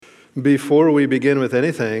Before we begin with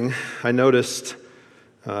anything, I noticed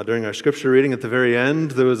during our scripture reading at the very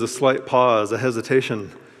end, there was a slight pause, a hesitation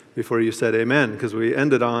before you said amen, because we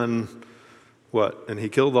ended on what? And he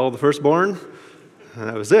killed all the firstborn? And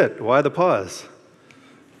that was it. Why the pause?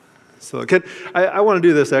 So I want to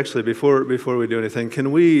do this actually before we do anything.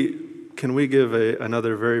 Can we give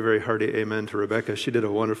another very, very hearty amen to Rebecca? She did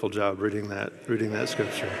a wonderful job reading that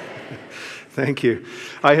scripture. Thank you.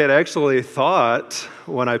 I had actually thought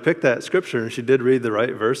when I picked that scripture, and she did read the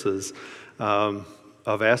right verses,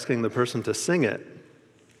 of asking the person to sing it.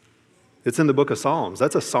 It's in the book of Psalms.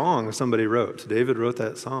 That's a song somebody wrote. David wrote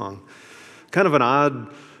that song. Kind of an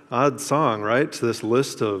odd song, right? To this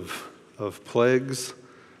list of plagues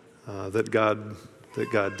that God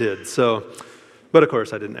did. So, but of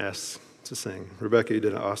course I didn't ask to sing. Rebecca, you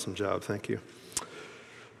did an awesome job. Thank you.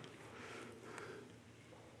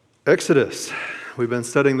 Exodus. We've been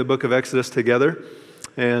studying the book of Exodus together,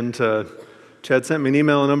 and Chad sent me an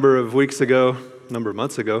email a number of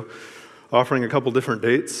months ago, offering a couple different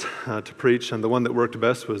dates to preach, and the one that worked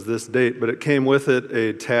best was this date, but it came with it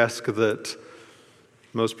a task that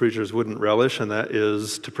most preachers wouldn't relish, and that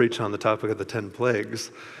is to preach on the topic of the 10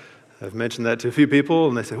 plagues. I've mentioned that to a few people,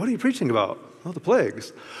 and they say, "What are you preaching about?" "Oh, the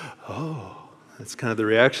plagues." "Oh," that's kind of the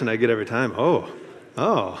reaction I get every time. Oh,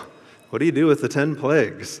 what do you do with the 10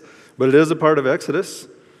 plagues? But it is a part of Exodus.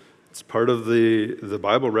 It's part of the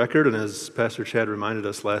Bible record, and as Pastor Chad reminded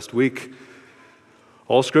us last week,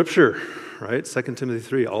 all Scripture, right? 2 Timothy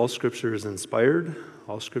 3, all Scripture is inspired,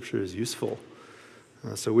 all Scripture is useful.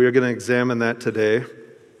 So we are going to examine that today.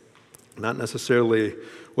 Not necessarily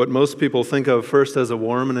what most people think of first as a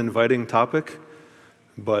warm and inviting topic,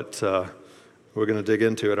 but we're going to dig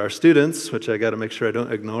into it. Our students, which I got to make sure I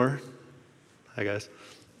don't ignore. Hi, guys.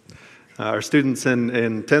 Our students in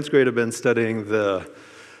 10th grade have been studying the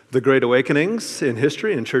Great Awakenings in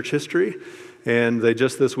history, in church history, and they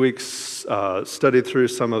just this week studied through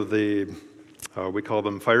some of the, we call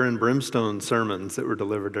them fire and brimstone sermons that were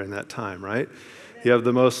delivered during that time, right? You have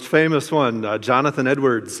the most famous one, Jonathan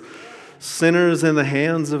Edwards, "Sinners in the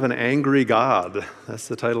Hands of an Angry God." That's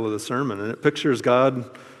the title of the sermon, and it pictures God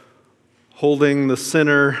holding the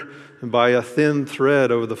sinner by a thin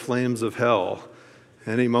thread over the flames of hell.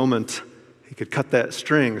 Any moment, he could cut that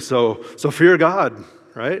string. So fear God,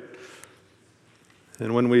 right?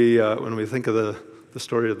 And when we think of the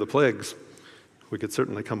story of the plagues, we could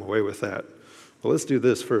certainly come away with that. Well, let's do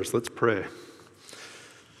this first. Let's pray.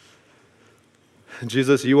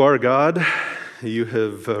 Jesus, you are God. You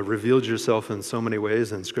have revealed yourself in so many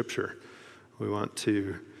ways in Scripture. We want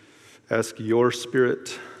to ask your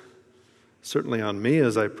Spirit, certainly on me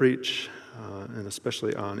as I preach, and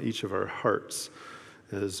especially on each of our hearts,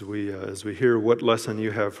 as we hear what lesson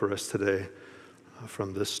you have for us today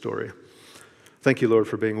from this story. Thank you, Lord,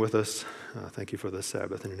 for being with us. Thank you for this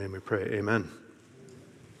Sabbath. In your name we pray. Amen.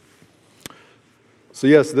 So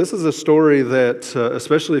yes, this is a story that,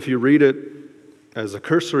 especially if you read it as a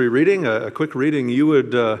cursory reading, a quick reading, you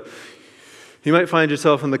might find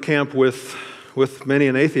yourself in the camp with many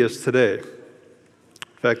an atheist today.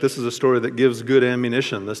 In fact, this is a story that gives good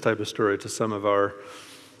ammunition, this type of story, to some of our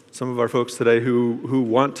folks today who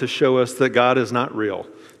want to show us that God is not real.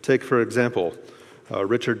 Take, for example,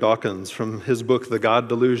 Richard Dawkins from his book, The God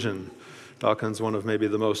Delusion. Dawkins, one of maybe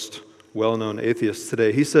the most well-known atheists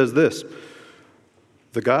today. He says this: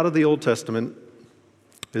 "The God of the Old Testament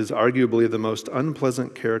is arguably the most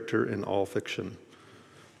unpleasant character in all fiction.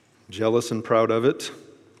 Jealous and proud of it,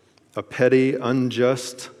 a petty,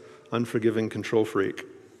 unjust, unforgiving control freak,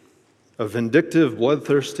 a vindictive,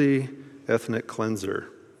 bloodthirsty ethnic cleanser,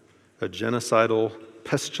 a genocidal,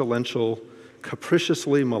 pestilential,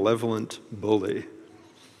 capriciously malevolent bully."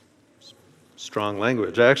 Strong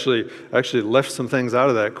language. I actually left some things out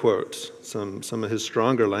of that quote, some of his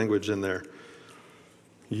stronger language in there.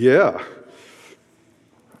 Yeah.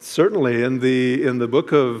 Certainly, in the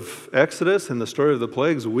book of Exodus, in the story of the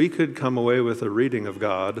plagues, we could come away with a reading of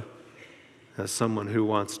God as someone who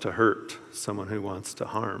wants to hurt, someone who wants to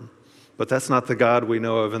harm. But that's not the God we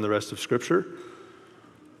know of in the rest of Scripture.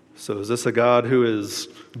 So is this a God who is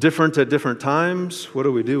different at different times? What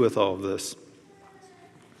do we do with all of this?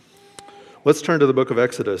 Let's turn to the book of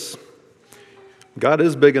Exodus. God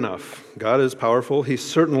is big enough. God is powerful. He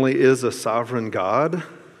certainly is a sovereign God.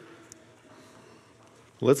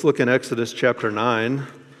 Let's look in Exodus chapter 9.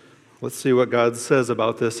 Let's see what God says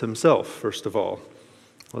about this himself, first of all.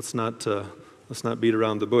 Let's not beat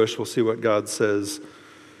around the bush. We'll see what God says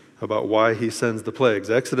about why he sends the plagues.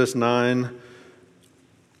 Exodus 9,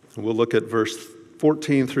 we'll look at verse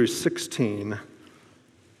 14 through 16.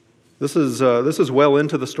 This is well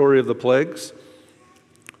into the story of the plagues.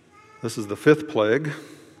 This is the fifth plague.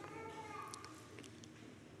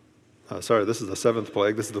 This is the seventh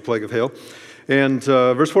plague. This is the plague of hail. And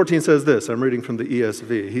verse 14 says this. I'm reading from the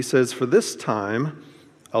ESV. He says, "For this time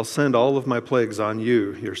I'll send all of my plagues on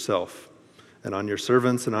you yourself, and on your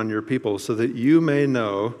servants and on your people, so that you may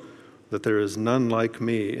know that there is none like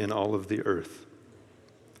me in all of the earth.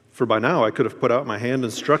 For by now I could have put out my hand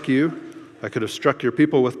and struck you. I could have struck your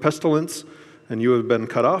people with pestilence, and you would have been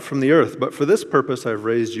cut off from the earth. But for this purpose I've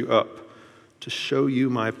raised you up, to show you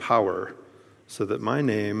my power, so that my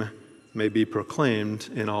name may be proclaimed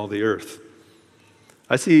in all the earth."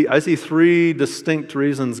 I see three distinct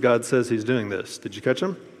reasons God says he's doing this. Did you catch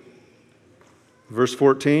them? Verse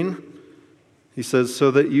 14, he says,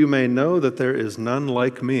 "So that you may know that there is none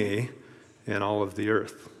like me in all of the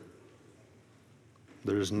earth."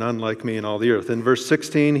 There is none like me in all the earth. In verse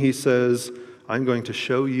 16, he says, "I'm going to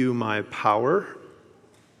show you my power."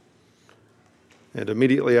 And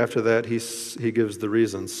immediately after that, he gives the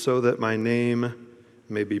reasons, "so that my name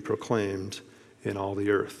may be proclaimed in all the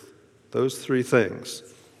earth." Those three things.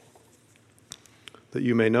 That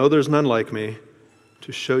you may know there's none like me,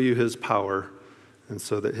 to show you his power, and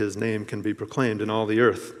so that his name can be proclaimed in all the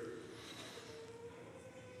earth.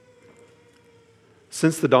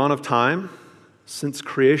 Since the dawn of time, since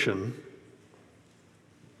creation,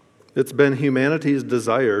 it's been humanity's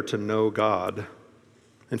desire to know God.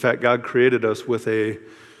 In fact, God created us with I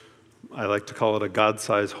like to call it a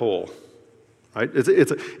God-sized hole. Right?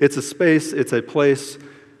 It's a space, it's a place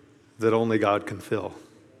that only God can fill.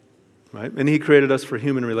 Right? And he created us for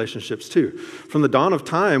human relationships too. From the dawn of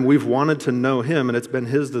time, we've wanted to know him, and it's been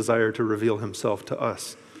his desire to reveal himself to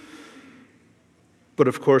us. But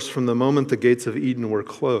of course, from the moment the gates of Eden were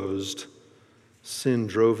closed, sin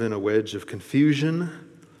drove in a wedge of confusion,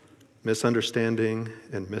 misunderstanding,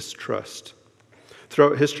 and mistrust.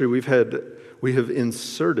 Throughout history, we have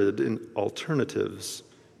inserted alternatives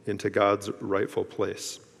into God's rightful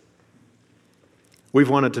place. We've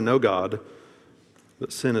wanted to know God,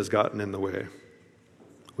 but sin has gotten in the way.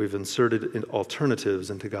 We've inserted alternatives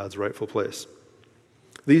into God's rightful place.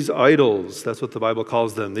 These idols, that's what the Bible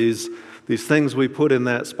calls them, these things we put in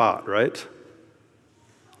that spot, right?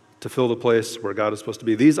 To fill the place where God is supposed to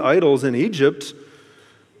be. These idols in Egypt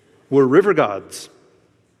were river gods.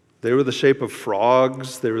 They were the shape of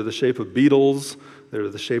frogs, they were the shape of beetles, they were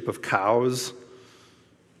the shape of cows.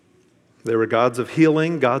 They were gods of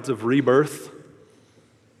healing, gods of rebirth.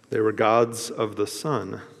 They were gods of the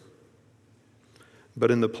sun.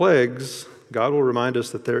 But in the plagues, God will remind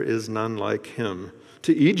us that there is none like him.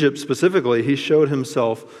 To Egypt specifically, he showed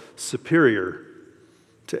himself superior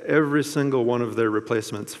to every single one of their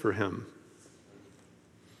replacements for him.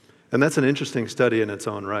 And that's an interesting study in its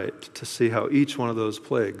own right, to see how each one of those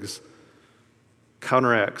plagues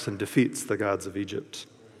counteracts and defeats the gods of Egypt.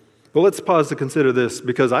 But let's pause to consider this,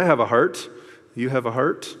 because I have a heart. You have a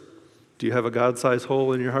heart. Do you have a God-sized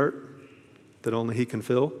hole in your heart that only he can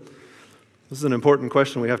fill? This is an important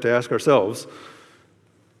question we have to ask ourselves.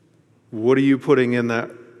 What are you putting in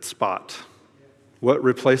that spot? What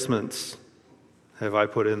replacements have I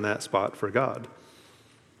put in that spot for God?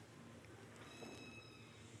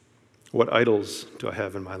 What idols do I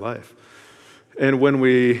have in my life? And when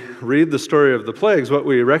we read the story of the plagues, what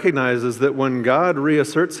we recognize is that when God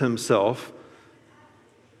reasserts himself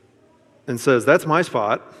and says, "That's my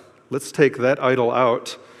spot, let's take that idol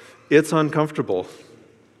out," it's uncomfortable.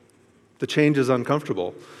 The change is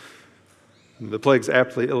uncomfortable. The plagues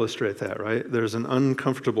aptly illustrate that, right? There's an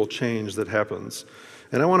uncomfortable change that happens.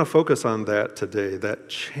 And I want to focus on that today, that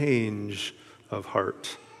change of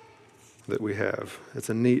heart that we have. It's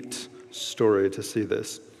a neat story to see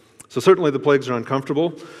this. So certainly the plagues are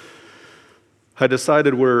uncomfortable. I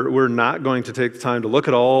decided we're not going to take the time to look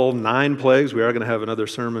at all 9 plagues. We are going to have another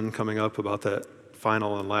sermon coming up about that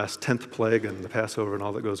final and last 10th plague and the Passover and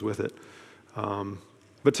all that goes with it.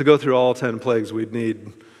 But to go through all 10 plagues, we'd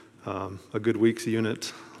need a good week's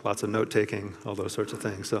unit, lots of note-taking, all those sorts of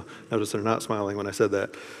things. So notice they're not smiling when I said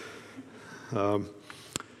that.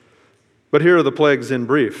 But here are the plagues in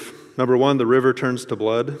brief. Number 1, the river turns to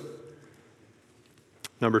blood.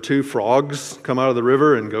 Number 2, frogs come out of the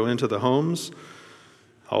river and go into the homes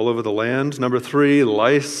all over the land. Number 3,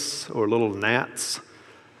 lice or little gnats.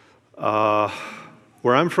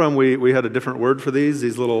 Where I'm from, we had a different word for these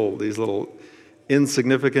little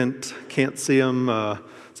insignificant, can't see them.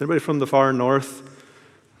 Is anybody from the far north?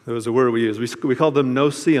 There was a word we used. We called them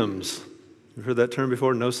no-see-ums. You've heard that term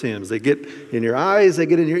before? No-see-ums. They get in your eyes, they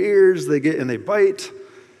get in your ears, and they bite.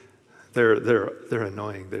 They're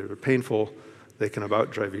annoying. They're painful. They can about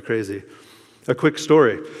drive you crazy. A quick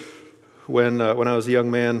story. When I was a young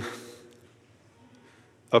man,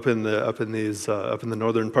 up in the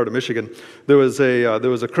northern part of Michigan. There was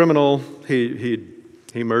a criminal.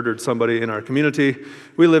 He murdered somebody in our community.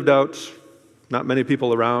 We lived out, not many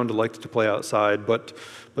people around, liked to play outside, but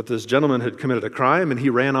this gentleman had committed a crime and he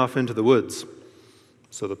ran off into the woods.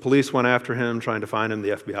 So the police went after him, trying to find him. The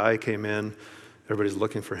FBI came in. Everybody's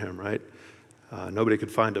looking for him, right? Nobody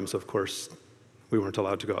could find him, so of course we weren't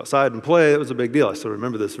allowed to go outside and play. It was a big deal. I still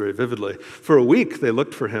remember this very vividly. For a week, they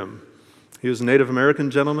looked for him. He was a Native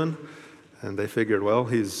American gentleman, and they figured, well,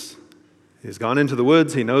 he's gone into the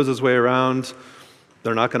woods. He knows his way around.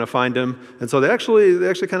 They're not going to find him. And so they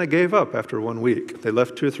actually kind of gave up after 1 week. They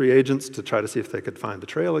left 2 or 3 agents to try to see if they could find the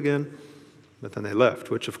trail again, but then they left,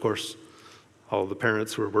 which, of course, all the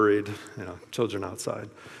parents were worried, children outside.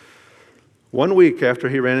 1 week after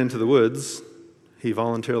he ran into the woods, he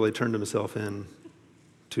voluntarily turned himself in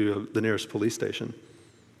to the nearest police station.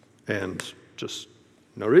 And just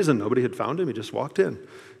no reason, nobody had found him. He just walked in,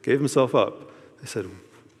 gave himself up. They said,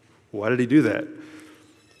 why did he do that?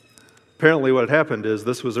 Apparently what had happened is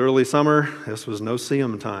this was early summer. This was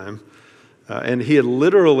no-see-um time. And he had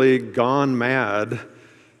literally gone mad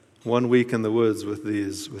 1 week in the woods with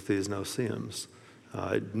these no-see-ums.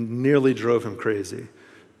 It nearly drove him crazy.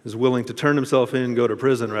 He was willing to turn himself in, go to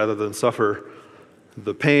prison, rather than suffer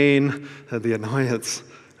the pain and the annoyance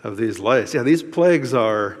of these lice. Yeah, these plagues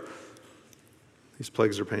are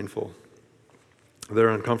painful. They're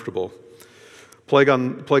uncomfortable. Plague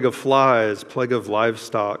of flies, plague of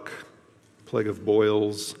livestock, plague of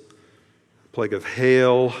boils, plague of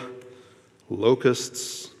hail,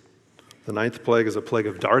 locusts. The 9th plague is a plague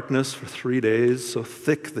of darkness for 3 days, so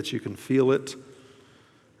thick that you can feel it.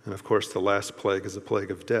 And of course, the last plague is a plague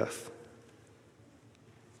of death.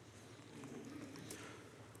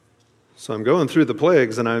 So I'm going through the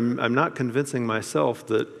plagues, and I'm not convincing myself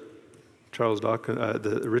that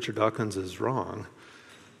Richard Dawkins is wrong.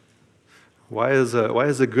 Why is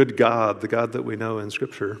a good God, the God that we know in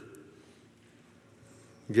Scripture,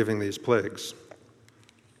 giving these plagues?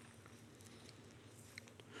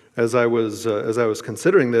 As I was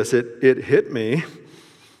considering this, it hit me.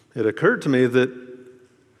 It occurred to me that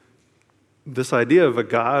this idea of a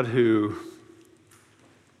God who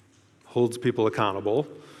holds people accountable,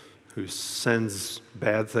 who sends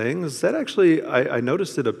bad things, that actually, I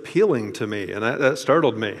noticed it appealing to me, and that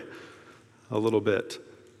startled me a little bit.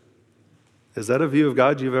 Is that a view of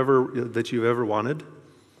God that you've ever wanted?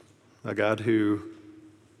 A God who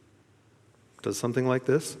does something like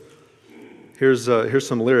this? Here's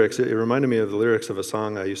some lyrics. It reminded me of the lyrics of a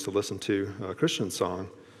song I used to listen to, a Christian song,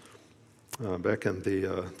 back in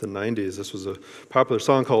the 90s. This was a popular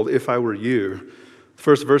song called If I Were You. The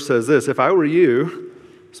first verse says this: if I were you,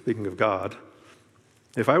 speaking of God,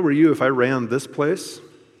 if I were you, if I ran this place,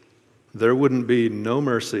 there wouldn't be no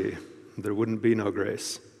mercy, there wouldn't be no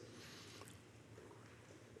grace.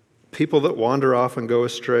 People that wander off and go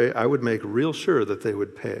astray, I would make real sure that they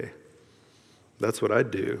would pay. That's what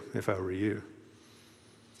I'd do if I were you.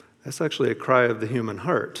 That's actually a cry of the human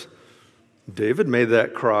heart. David made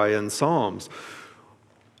that cry in Psalms.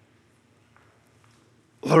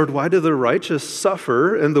 Lord, why do the righteous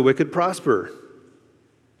suffer and the wicked prosper?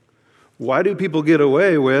 Why do people get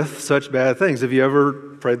away with such bad things? Have you ever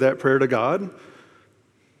prayed that prayer to God?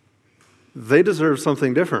 They deserve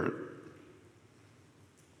something different.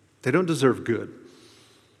 They don't deserve good.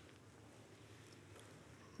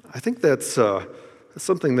 I think that's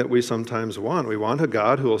something that we sometimes want. We want a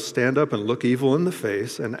God who will stand up and look evil in the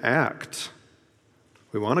face and act.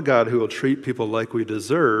 We want a God who will treat people like we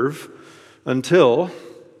deserve until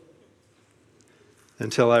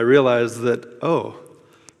I realize that,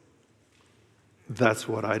 that's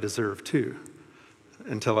what I deserve too.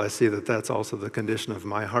 Until I see that that's also the condition of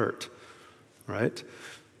my heart, right?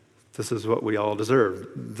 This is what we all deserve.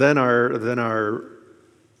 Then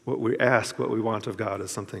what we ask, what we want of God is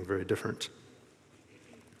something very different.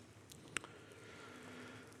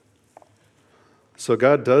 So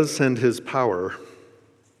God does send his power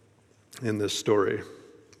in this story,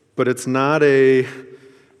 but it's not a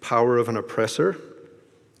power of an oppressor.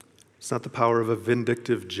 It's not the power of a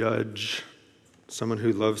vindictive judge, someone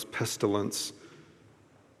who loves pestilence.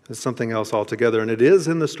 It's something else altogether, and it is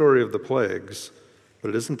in the story of the plagues, but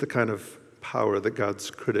it isn't the kind of power that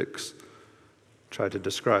God's critics try to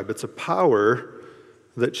describe. It's a power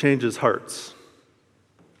that changes hearts.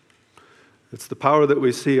 It's the power that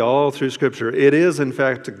we see all through Scripture. It is, in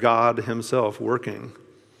fact, God himself working.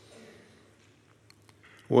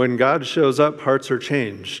 When God shows up, hearts are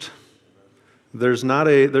changed. There's not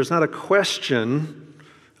a question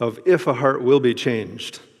of if a heart will be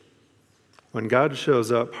changed. When God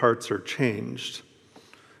shows up, hearts are changed.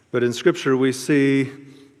 But in Scripture, we see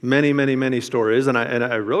Many, many, many stories, and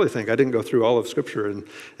I really think, I didn't go through all of Scripture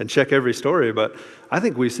and check every story, but I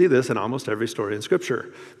think we see this in almost every story in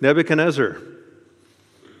Scripture. Nebuchadnezzar,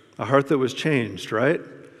 a heart that was changed, right?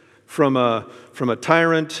 From a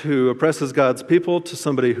tyrant who oppresses God's people to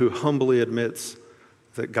somebody who humbly admits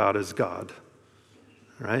that God is God,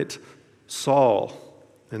 right? Saul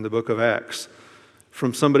in the book of Acts,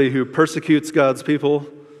 from somebody who persecutes God's people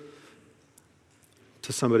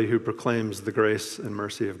to somebody who proclaims the grace and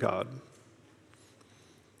mercy of God.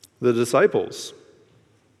 The disciples,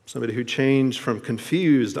 somebody who changed from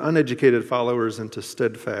confused, uneducated followers into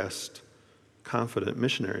steadfast, confident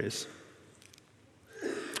missionaries.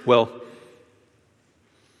 Well,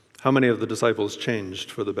 how many of the disciples changed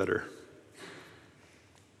for the better?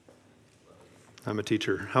 I'm a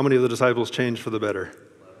teacher. How many of the disciples changed for the better?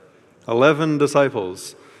 11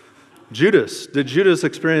 disciples. Judas, did Judas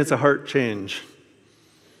experience a heart change?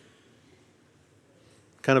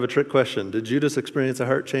 Kind of a trick question. Did Judas experience a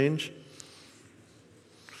heart change?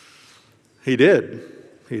 He did.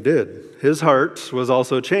 He did. His heart was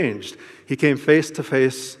also changed. He came face to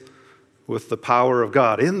face with the power of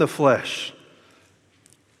God in the flesh,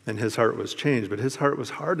 and his heart was changed, but his heart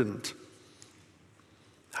was hardened.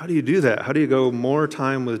 How do you do that? How do you go more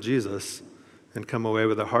time with Jesus and come away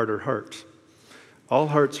with a harder heart? All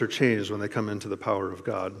hearts are changed when they come into the power of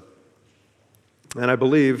God. And I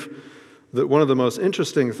believe that one of the most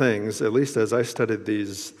interesting things, at least as I studied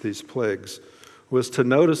these plagues, was to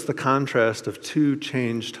notice the contrast of two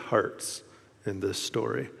changed hearts in this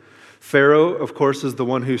story. Pharaoh, of course, is the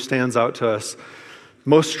one who stands out to us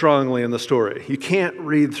most strongly in the story. You can't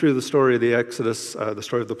read through the story of the Exodus, the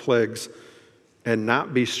story of the plagues, and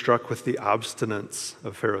not be struck with the obstinance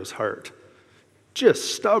of Pharaoh's heart.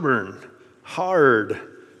 Just stubborn, hard,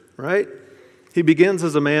 right? He begins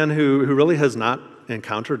as a man who really has not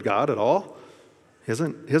encountered God at all. He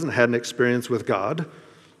hasn't had an experience with God,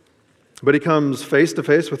 but he comes face to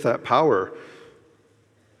face with that power.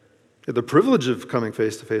 The privilege of coming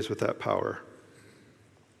face to face with that power.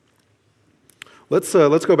 Let's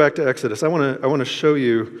go back to Exodus. I want to show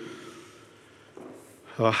you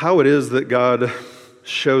how it is that God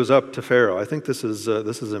shows up to Pharaoh. I think this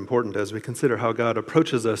is important as we consider how God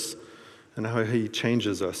approaches us and how he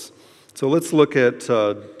changes us. So let's look at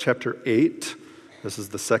chapter 8. This is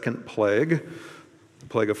the second plague, the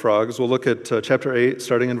plague of frogs. We'll look at chapter 8,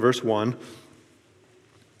 starting in verse 1.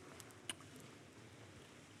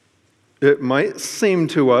 It might seem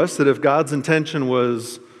to us that if God's intention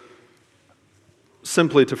was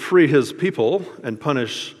simply to free his people and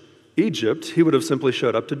punish Egypt, he would have simply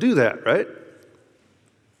showed up to do that, right?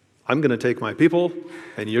 I'm going to take my people,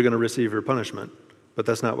 and you're going to receive your punishment. But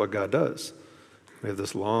that's not what God does. We have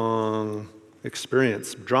this long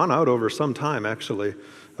experience, drawn out over some time, actually,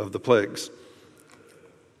 of the plagues.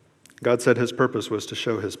 God said his purpose was to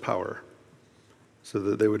show his power, so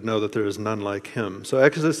that they would know that there is none like him. So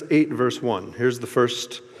Exodus 8, verse 1, here's the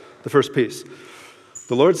first piece.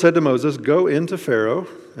 The Lord said to Moses, "Go into Pharaoh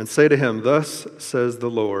and say to him, 'Thus says the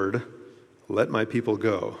Lord, let my people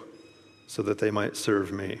go, so that they might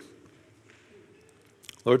serve me.'"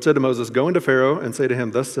 The Lord said to Moses, "Go into Pharaoh and say to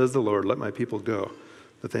him, 'Thus says the Lord, let my people go,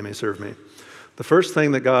 that they may serve me.'" The first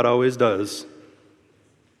thing that God always does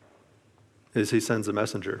is he sends a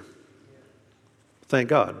messenger. Thank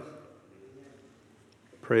God.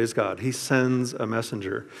 Praise God. He sends a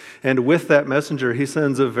messenger. And with that messenger, he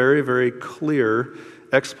sends a very, very clear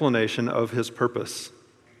explanation of his purpose.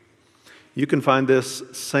 You can find this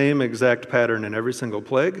same exact pattern in every single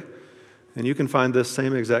plague, and you can find this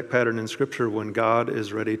same exact pattern in Scripture when God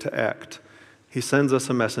is ready to act. He sends us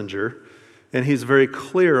a messenger, and he's very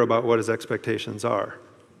clear about what his expectations are.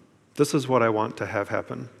 This is what I want to have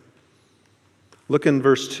happen. Look in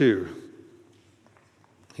verse 2.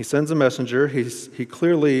 He sends a messenger. He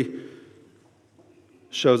clearly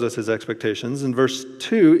shows us his expectations. In verse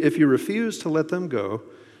 2, "If you refuse to let them go,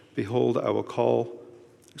 behold, I will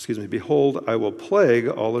plague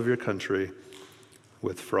all of your country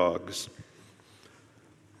with frogs."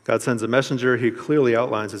 God sends a messenger. He clearly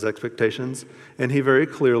outlines his expectations, and he very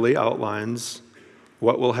clearly outlines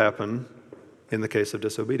what will happen in the case of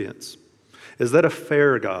disobedience. Is that a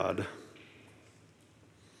fair God?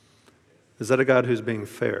 Is that a God who's being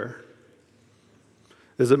fair?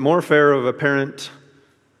 Is it more fair of a parent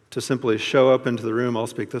to simply show up into the room? I'll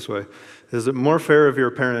speak this way. Is it more fair of your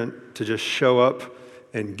parent to just show up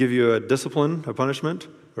and give you a discipline, a punishment?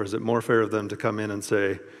 Or is it more fair of them to come in and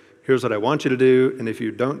say, "Here's what I want you to do, and if you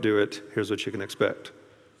don't do it, here's what you can expect"?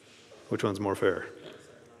 Which one's more fair?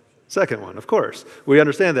 Second one, of course. We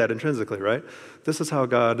understand that intrinsically, right? This is how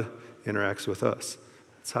God interacts with us.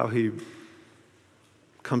 It's how he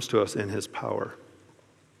comes to us in his power.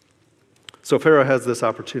 So Pharaoh has this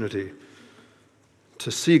opportunity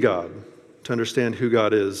to see God, to understand who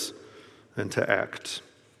God is, and to act.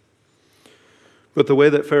 But the way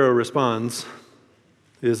that Pharaoh responds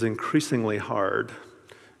is increasingly hard.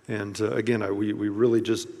 And again, we really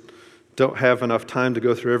just don't have enough time to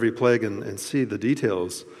go through every plague and see the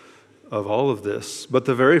details of all of this. But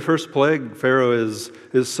the very first plague, Pharaoh is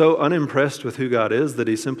so unimpressed with who God is that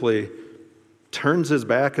he simply turns his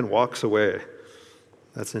back and walks away.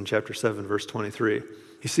 That's in chapter 7, verse 23.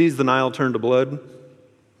 He sees the Nile turn to blood.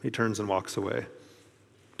 He turns and walks away.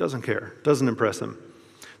 Doesn't care. Doesn't impress him.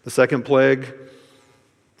 The second plague,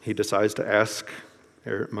 he decides to ask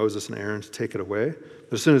Moses and Aaron to take it away.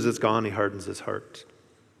 But as soon as it's gone, he hardens his heart.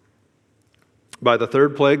 By the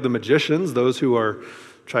third plague, the magicians, those who are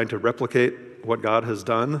trying to replicate what God has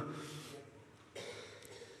done,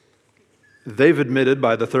 they've admitted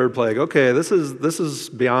by the third plague, okay, this is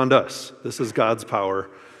beyond us. This is God's power.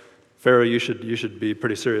 Pharaoh, you should be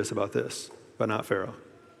pretty serious about this. But not Pharaoh.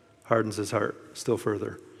 Hardens his heart still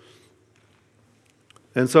further.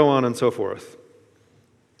 And so on and so forth.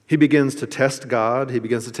 He begins to test God. He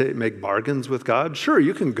begins to make bargains with God. Sure,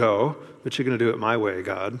 you can go, but you're going to do it my way,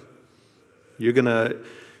 God. You're going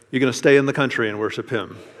to stay in the country and worship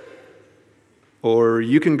him. Or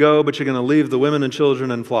you can go, but you're going to leave the women and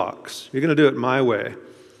children and flocks. You're going to do it my way.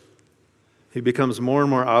 He becomes more and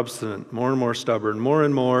more obstinate, more and more stubborn, more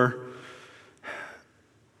and more.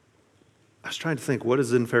 I was trying to think, what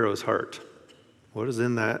is in Pharaoh's heart? What is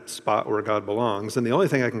in that spot where God belongs? And the only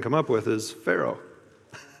thing I can come up with is Pharaoh.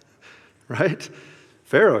 Right?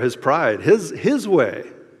 Pharaoh, his pride, his way.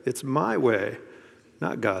 It's my way,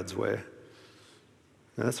 not God's way.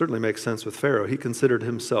 And that certainly makes sense with Pharaoh. He considered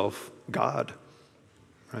himself God.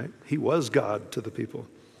 Right? He was God to the people.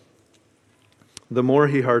 The more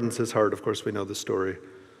he hardens his heart, of course we know the story,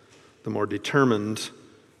 the more determined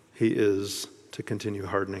he is to continue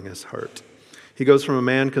hardening his heart. He goes from a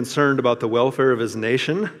man concerned about the welfare of his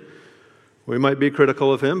nation. We might be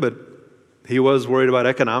critical of him, but he was worried about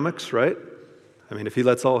economics, right? I mean, if he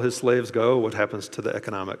lets all his slaves go, what happens to the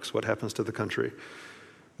economics? What happens to the country?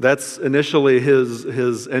 That's initially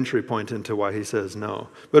his entry point into why he says no.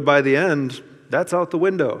 But by the end, that's out the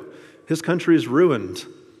window. His country is ruined.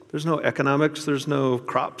 There's no economics, there's no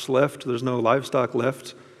crops left, there's no livestock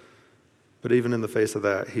left. But even in the face of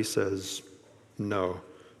that, he says no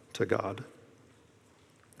to God.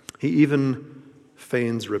 He even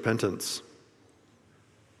feigns repentance.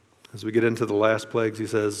 As we get into the last plagues, he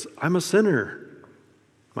says, I'm a sinner.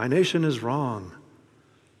 My nation is wrong.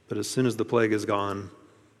 But as soon as the plague is gone,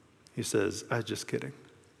 he says, I'm just kidding.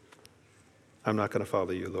 I'm not going to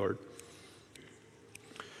follow you, Lord.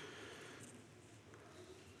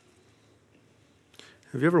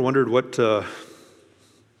 Have you ever wondered what,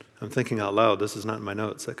 I'm thinking out loud, this is not in my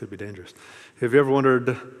notes, that could be dangerous. Have you ever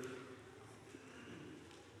wondered,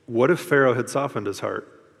 what if Pharaoh had softened his heart?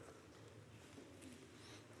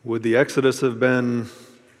 Would the Exodus have been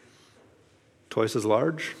twice as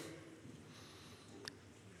large?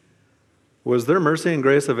 Was there mercy and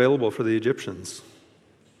grace available for the Egyptians?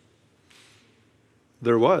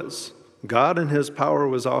 There was. God in his power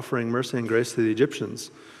was offering mercy and grace to the Egyptians.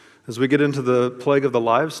 As we get into the plague of the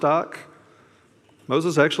livestock,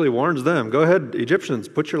 Moses actually warns them, go ahead, Egyptians,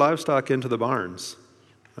 put your livestock into the barns.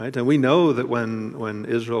 Right? And we know that when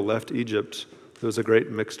Israel left Egypt, there was a great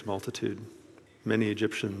mixed multitude. Many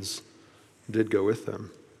Egyptians did go with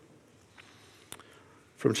them.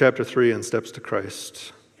 From chapter 3 in Steps to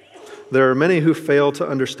Christ, there are many who fail to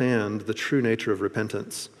understand the true nature of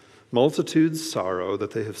repentance. Multitudes sorrow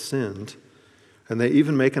that they have sinned, and they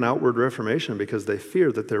even make an outward reformation because they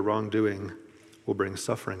fear that their wrongdoing will bring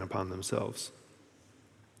suffering upon themselves.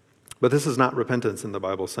 But this is not repentance in the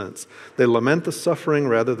Bible sense. They lament the suffering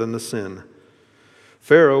rather than the sin.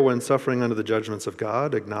 Pharaoh, when suffering under the judgments of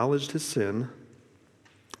God, acknowledged his sin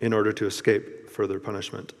in order to escape further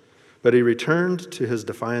punishment. But he returned to his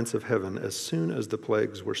defiance of heaven as soon as the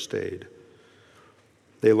plagues were stayed.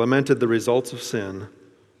 They lamented the results of sin,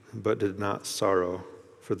 but did not sorrow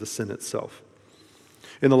for the sin itself.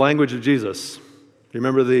 In the language of Jesus, do you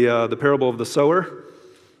remember the parable of the sower?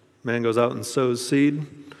 Man goes out and sows seed.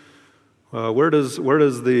 Where does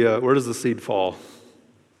the seed fall?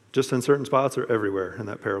 Just in certain spots or everywhere in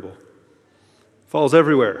that parable? Falls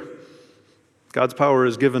everywhere. God's power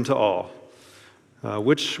is given to all.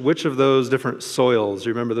 Which of those different soils,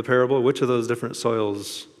 you remember the parable? Which of those different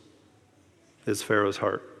soils is Pharaoh's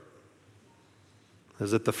heart?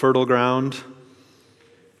 Is it the fertile ground?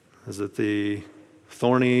 Is it the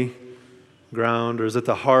thorny ground? Or is it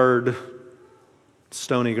the hard,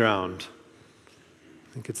 stony ground?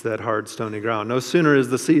 I think it's that hard, stony ground. No sooner is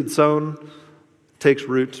the seed sown, takes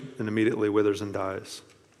root, and immediately withers and dies.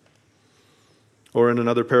 Or in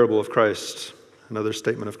another parable of Christ, another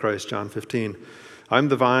statement of Christ, John 15, I'm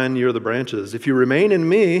the vine, you're the branches. If you remain in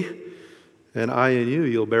me, and I in you,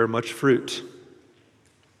 you'll bear much fruit.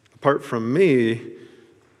 Apart from me,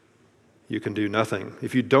 you can do nothing.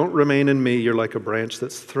 If you don't remain in me, you're like a branch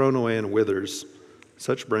that's thrown away and withers.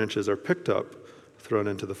 Such branches are picked up, thrown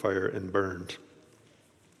into the fire, and burned.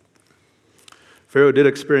 Pharaoh did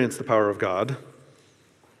experience the power of God.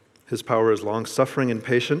 His power is long-suffering and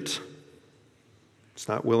patient. It's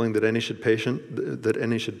not willing that any should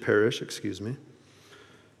perish.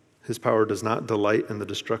 His power does not delight in the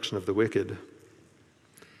destruction of the wicked.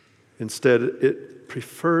 Instead, it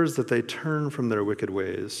prefers that they turn from their wicked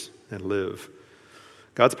ways and live.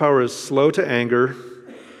 God's power is slow to anger.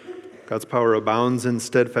 God's power abounds in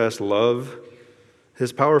steadfast love.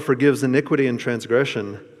 His power forgives iniquity and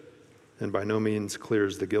transgression, and by no means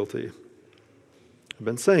clears the guilty. I've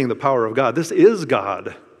been saying the power of God. This is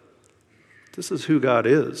God. This is who God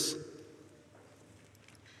is.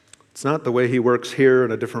 It's not the way he works here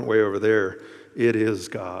and a different way over there. It is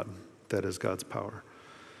God. That is God's power.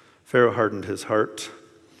 Pharaoh hardened his heart.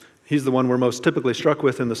 He's the one we're most typically struck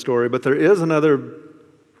with in the story, but there is another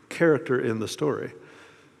character in the story,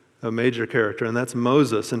 a major character, and that's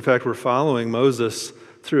Moses. In fact, we're following Moses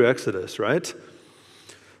through Exodus, right?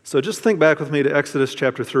 So just think back with me to Exodus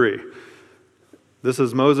chapter 3. This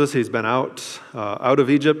is Moses. He's been out of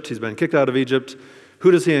Egypt. He's been kicked out of Egypt.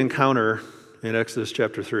 Who does he encounter in Exodus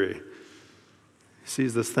chapter 3? He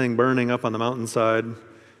sees this thing burning up on the mountainside.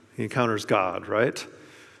 He encounters God, right?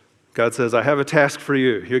 God says, I have a task for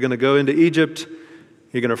you. You're going to go into Egypt.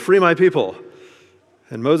 You're going to free my people.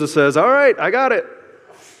 And Moses says, all right, I got it.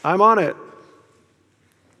 I'm on it.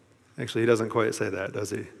 Actually, he doesn't quite say that,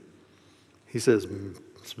 does he? He says,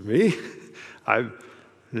 me?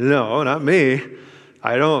 No, not me.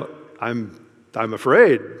 I'm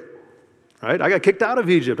afraid. Right? I got kicked out of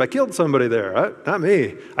Egypt. I killed somebody there. Not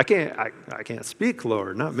me. I can't speak,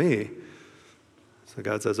 Lord. Not me. So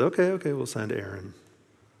God says, okay, we'll send Aaron,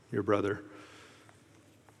 your brother.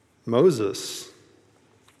 Moses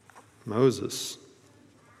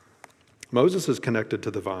is connected to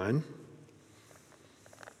the vine.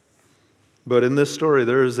 But in this story,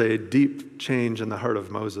 there is a deep change in the heart of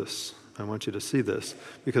Moses. I want you to see this,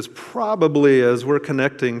 because probably as we're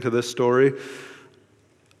connecting to this story,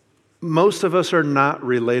 most of us are not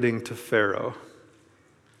relating to Pharaoh.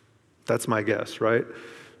 That's my guess, right?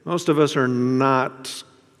 Most of us are not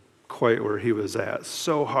quite where he was at.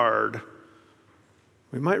 So hard.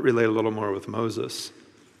 We might relate a little more with Moses.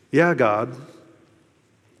 Yeah, God,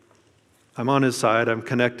 I'm on his side, I'm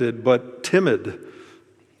connected, but timid,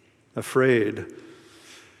 afraid.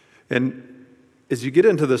 And as you get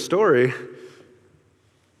into the story,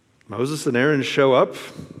 Moses and Aaron show up.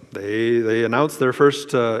 They announce their first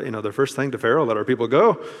thing to Pharaoh, let our people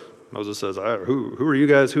go. Moses says, who are you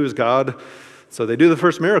guys? Who is God? So they do the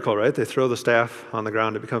first miracle, right? They throw the staff on the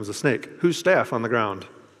ground, it becomes a snake. Whose staff on the ground?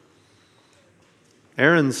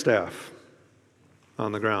 Aaron's staff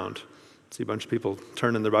on the ground. See a bunch of people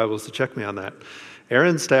turning their Bibles to check me on that.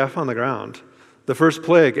 Aaron's staff on the ground. The first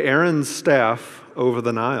plague, Aaron's staff over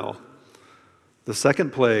the Nile. The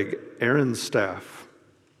second plague, Aaron's staff.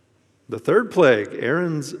 The third plague,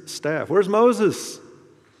 Aaron's staff. Where's Moses?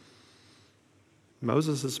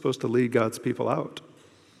 Moses is supposed to lead God's people out.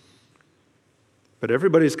 But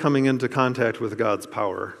everybody's coming into contact with God's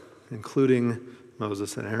power, including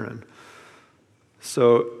Moses and Aaron.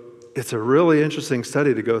 So it's a really interesting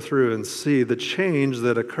study to go through and see the change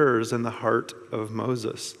that occurs in the heart of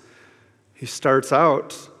Moses. He starts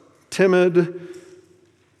out timid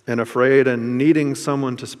and afraid and needing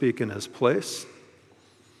someone to speak in his place.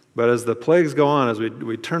 But as the plagues go on, as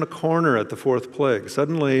we turn a corner at the fourth plague,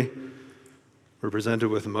 suddenly we're presented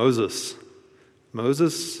with Moses.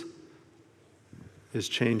 Moses is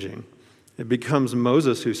changing. It becomes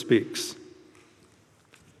Moses who speaks.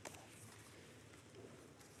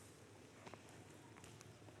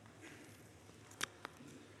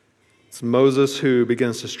 It's Moses who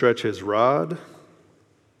begins to stretch his rod.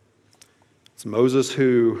 It's Moses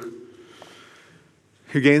who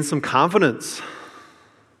gains some confidence.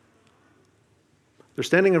 They're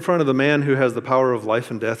standing in front of the man who has the power of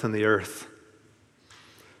life and death in the earth.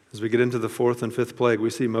 As we get into the fourth and fifth plague, we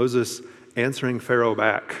see Moses answering Pharaoh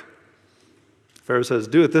back. Pharaoh says,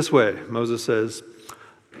 do it this way. Moses says,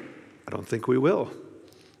 I don't think we will.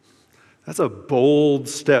 That's a bold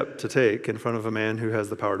step to take in front of a man who has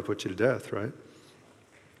the power to put you to death, right?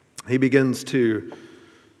 He begins to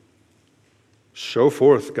show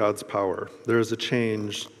forth God's power. There is a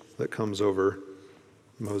change that comes over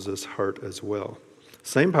Moses' heart as well.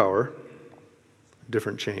 Same power,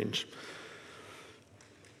 different change.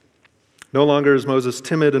 No longer is Moses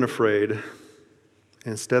timid and afraid.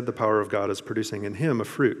 Instead, the power of God is producing in him a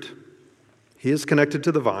fruit. He is connected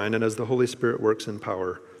to the vine, and as the Holy Spirit works in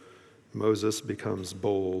power, Moses becomes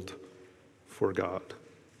bold for God.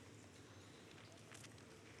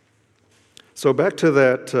 So back to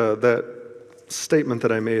that statement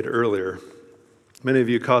that I made earlier. Many of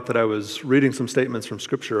you caught that I was reading some statements from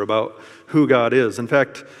Scripture about who God is. In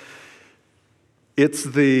fact, it's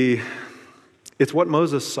what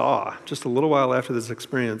Moses saw. Just a little while after this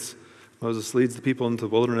experience, Moses leads the people into the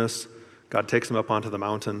wilderness. God takes them up onto the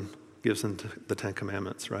mountain, gives them the Ten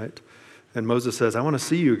Commandments, right? And Moses says, I want to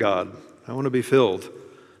see you, God. I want to be filled.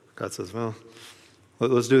 God says, well,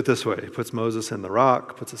 let's do it this way. He puts Moses in the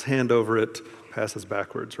rock, puts his hand over it, passes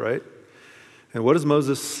backwards, right? And what does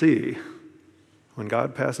Moses see? When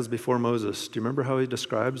God passes before Moses, do you remember how he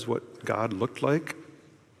describes what God looked like?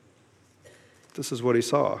 This is what he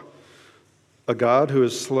saw. A God who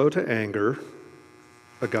is slow to anger,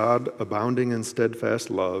 a God abounding in steadfast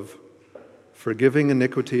love, forgiving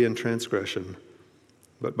iniquity and transgression,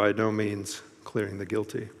 but by no means clearing the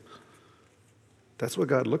guilty. That's what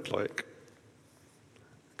God looked like.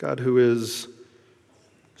 God who is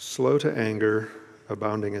slow to anger,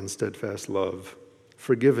 abounding in steadfast love,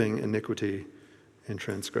 forgiving iniquity and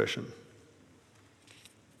transgression.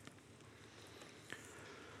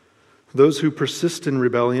 Those who persist in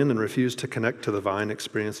rebellion and refuse to connect to the vine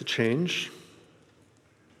experience a change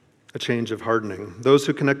of hardening. Those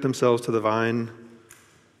who connect themselves to the vine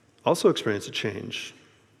also experience a change,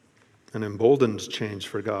 an emboldened change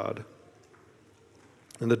for God.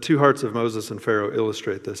 And the two hearts of Moses and Pharaoh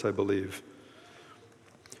illustrate this, I believe.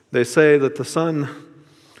 They say that the sun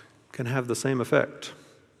can have the same effect.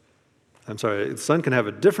 The sun can have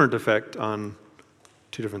a different effect on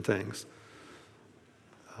two different things.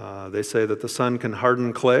 They say that the sun can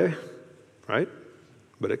harden clay, right?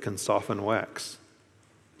 But it can soften wax.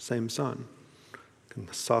 Same sun. It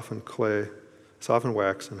can soften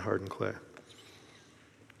wax and harden clay.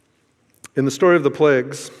 In the story of the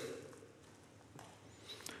plagues,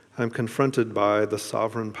 I'm confronted by the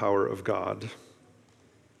sovereign power of God.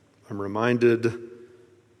 I'm reminded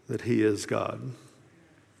that He is God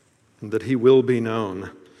and that He will be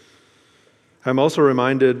known. I'm also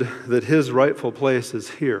reminded that His rightful place is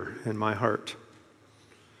here in my heart.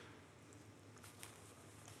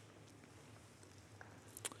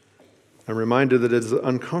 I'm reminded that it is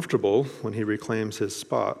uncomfortable when He reclaims His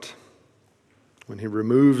spot, when He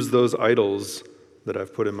removes those idols that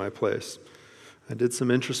I've put in my place. I did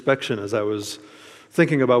some introspection as I was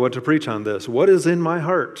thinking about what to preach on this. What is in my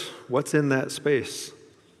heart? What's in that space?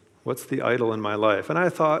 What's the idol in my life? And I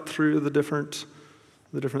thought through the different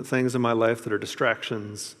things in my life that are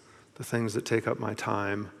distractions, the things that take up my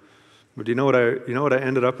time. But do you know what I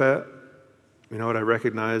ended up at? You know what I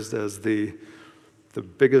recognized as the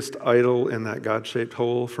biggest idol in that God-shaped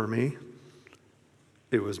hole for me?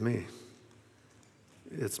 It was me.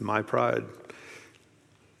 It's my pride.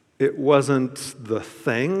 It wasn't the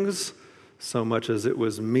things so much as it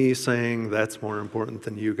was me saying, that's more important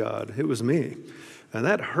than you, God. It was me. And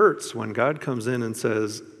that hurts when God comes in and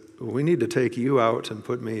says, we need to take you out and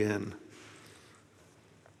put me in.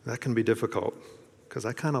 That can be difficult because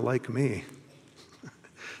I kind of like me.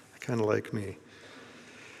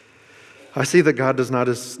 I see that God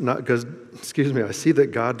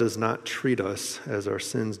does not treat us as our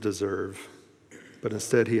sins deserve, but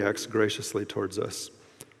instead He acts graciously towards us,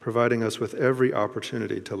 providing us with every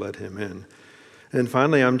opportunity to let Him in. And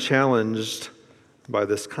finally, I'm challenged by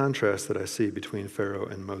this contrast that I see between Pharaoh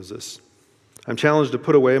and Moses. I'm challenged to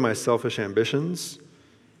put away my selfish ambitions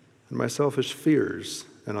and my selfish fears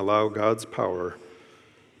and allow God's power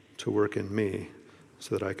to work in me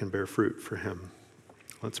so that I can bear fruit for Him.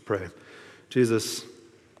 Let's pray. Jesus,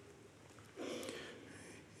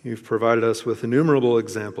 You've provided us with innumerable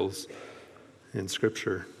examples in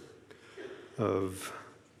Scripture of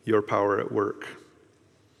Your power at work.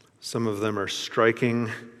 Some of them are striking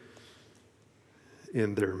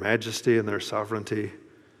in their majesty and their sovereignty.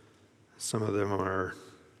 Some of them are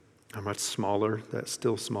much smaller, that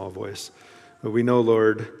still small voice. But we know,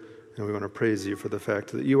 Lord, and we want to praise You for the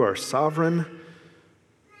fact that You are sovereign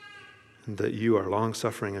and that You are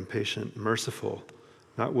long-suffering and patient, merciful,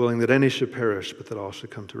 not willing that any should perish, but that all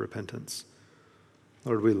should come to repentance.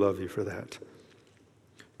 Lord, we love You for that.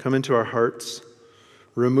 Come into our hearts,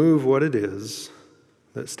 remove what it is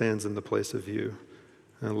that stands in the place of You,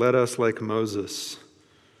 and let us, like Moses,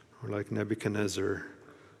 or like Nebuchadnezzar,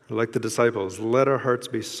 Like the disciples, let our hearts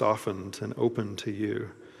be softened and open to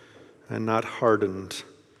you and not hardened.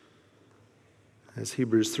 As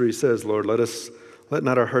Hebrews 3 says, Lord, let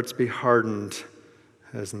not our hearts be hardened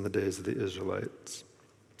as in the days of the Israelites.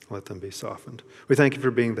 Let them be softened. We thank you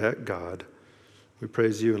for being that God. We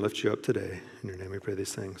praise you and lift you up today. In your name we pray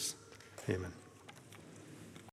these things. Amen.